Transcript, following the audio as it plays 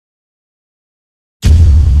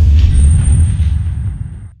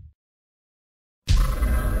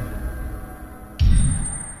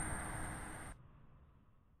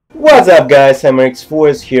What's up guys, MrX4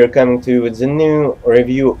 is here coming to you with the new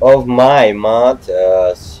review of my mod.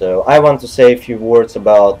 So I want to say a few words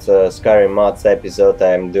about Skyrim mods episode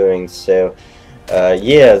I'm doing. So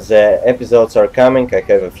yeah, the episodes are coming. I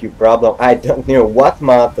have a few problems. I don't know what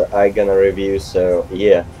mod I gonna review, so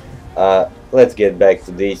yeah. Let's get back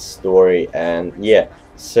to this story. And yeah,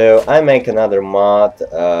 so I make another mod.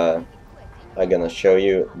 I'm gonna show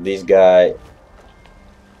you this guy.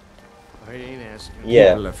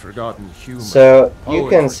 Yeah, so you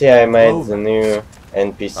can see I made the new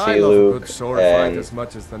NPC look, and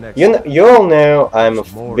you all know I'm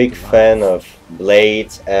a big fan of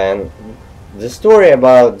blades, and the story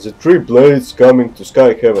about the 3 blades coming to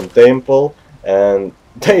Skyhaven Temple, and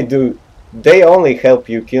they only help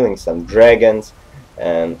you killing some dragons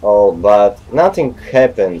and all, but nothing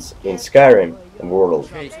happens in Skyrim world.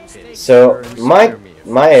 So my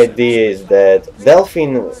idea is that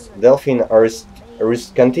Delphine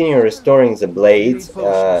continue restoring the blades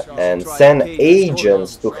and send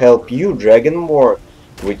agents to help you, Dragonborn,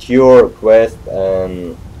 with your quest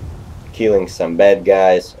and killing some bad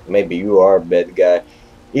guys. Maybe you are a bad guy.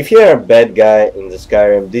 If you're a bad guy in the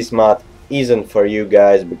Skyrim, this mod isn't for you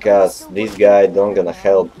guys, because this guy don't gonna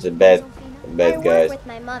help the bad guys.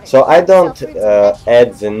 So I don't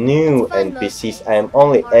add the new NPCs. I'm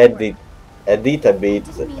only edit a bit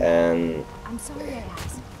and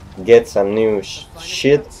get some new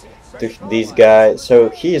shit to this guy. So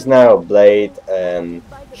he is now a blade, and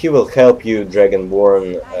he will help you,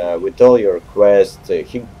 Dragonborn, with all your quests.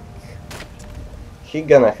 He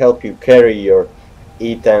gonna help you carry your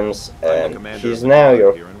items, and he's now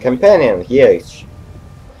your companion. Yes.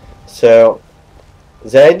 So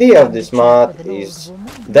the idea of this mod is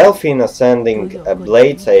Delphine sending a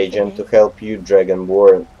blades agent to help you,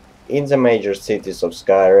 Dragonborn, in the major cities of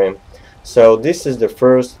Skyrim. So this is the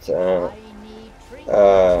first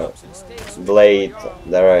blade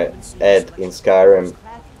that I add in Skyrim.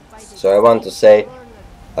 So I want to say,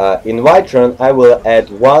 in Whiterun I will add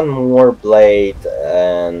one more blade,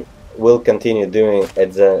 and we'll continue doing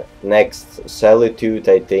at the next Solitude.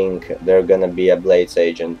 I think they're gonna be a blades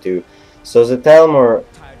agent too. So the Talmor,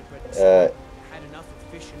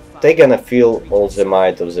 they're gonna feel all the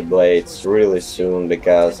might of the blades really soon,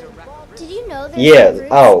 because yeah,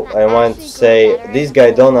 I want to say, this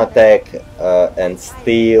guy don't attack and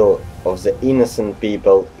steal of the innocent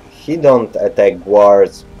people. He don't attack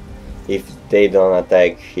guards if they don't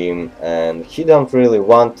attack him, and he don't really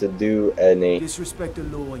want to do any disrespect the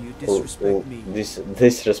law. You disrespect me.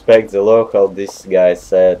 Disrespect the law, how this guy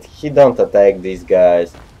said. He don't attack these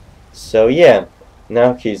guys. So yeah,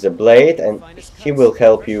 now he's a blade, and he will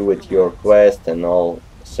help you with your quest and all.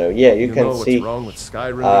 So yeah, you can see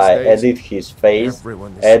I added his face,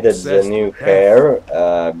 added the new hair,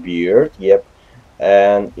 beard, yep,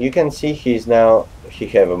 and you can see he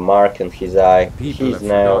have a mark on his eye. He's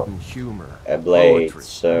now a blade,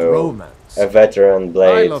 so a veteran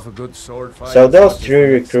blade. So those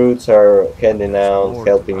 3 recruits are heading out,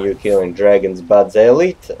 helping you killing dragons, but the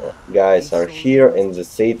elite guys are here in the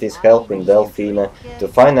cities helping Delphine to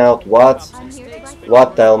find out what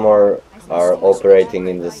Talmor are operating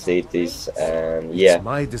in the cities, and yeah.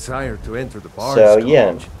 So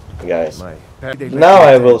yeah, guys, now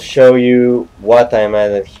I will show you what I'm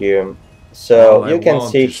added here. So you can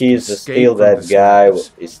see he's still that guy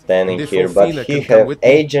is standing here, but he have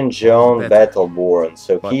Agent Jon Battle Born,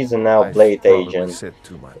 so he's a now blade agent.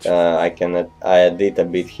 I edit a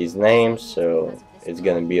bit his name, so it's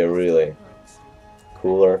gonna be a really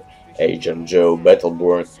cooler Agent Joe Battle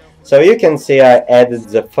Born. So you can see I added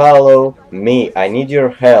the follow me, I need your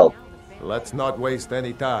help. Let's not waste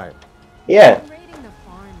any time. Yeah.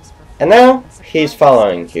 And now he's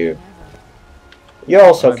following you. You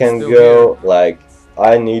also can go like,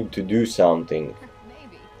 I need to do something.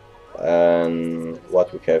 And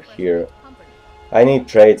what we have here, I need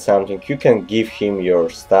to trade something. You can give him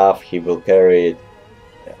your stuff, he will carry it.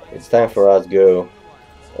 It's time for us to go.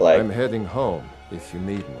 Like, I'm heading home if you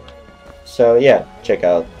need me. So yeah, check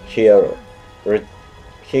out here.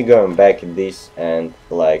 He going back at this and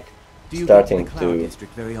like starting to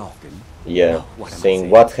yeah, seeing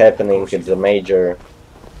what's happening at the major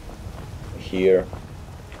here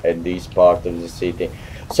at this part of the city.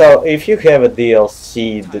 So if you have a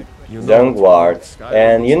DLC, the Dragonborn,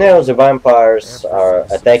 and you know the vampires are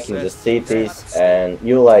attacking the cities, and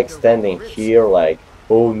you like standing here like,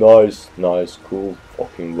 oh nice, cool,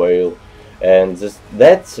 fucking whale. And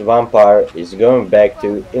that vampire is going back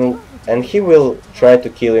to and he will try to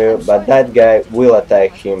kill you, but that guy will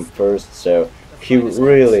attack him first, so he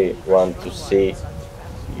really want to see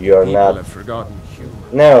you're not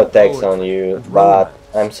no attacks on you, but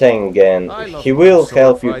I'm saying again, I love he will sword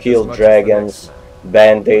help you fight kill as much as the dragons, next man.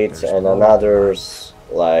 bandits There's and no others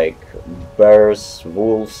like bears,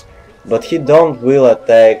 wolves, but he don't will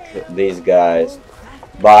attack these guys.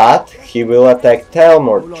 But he will attack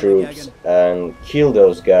Talmor troops and kill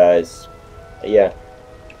those guys. Yeah,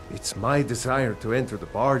 It's my desire to enter the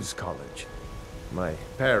Bard's College. My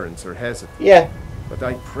parents are hesitant, yeah. but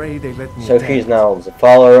I pray they let me So attend. he's now the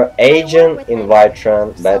follower agent in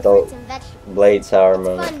Whiterun Sell Battle fruits and vegetables. Blades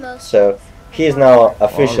armor. fun most So he's now All I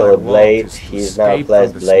officially want Blade. is to He's now escape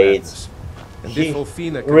class from this Blades. madness. And He if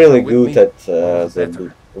Delphine can really come with good me, at all the the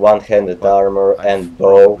better. one-handed But armor I've and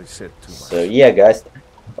bow. probably said too much. So yeah, guys.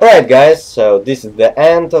 Alright, guys. So this is the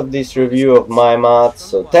end of this review of my mod.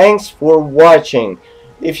 So thanks for watching.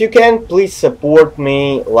 If you can, please support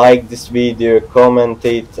me, like this video, comment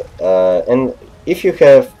it, and if you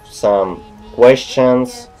have some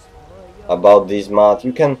questions about this mod,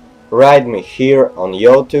 you can write me here on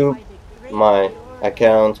YouTube, my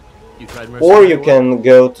account, or you can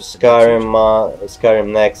go to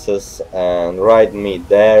Skyrim Nexus and write me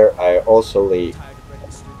there. I also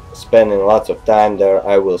spending lots of time there.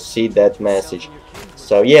 I will see that message.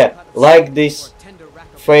 So yeah, like this,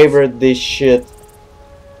 favorite this shit.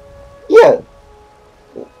 Yeah,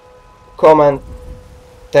 comment.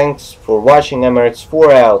 Thanks for watching.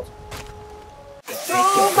 MrX4 out.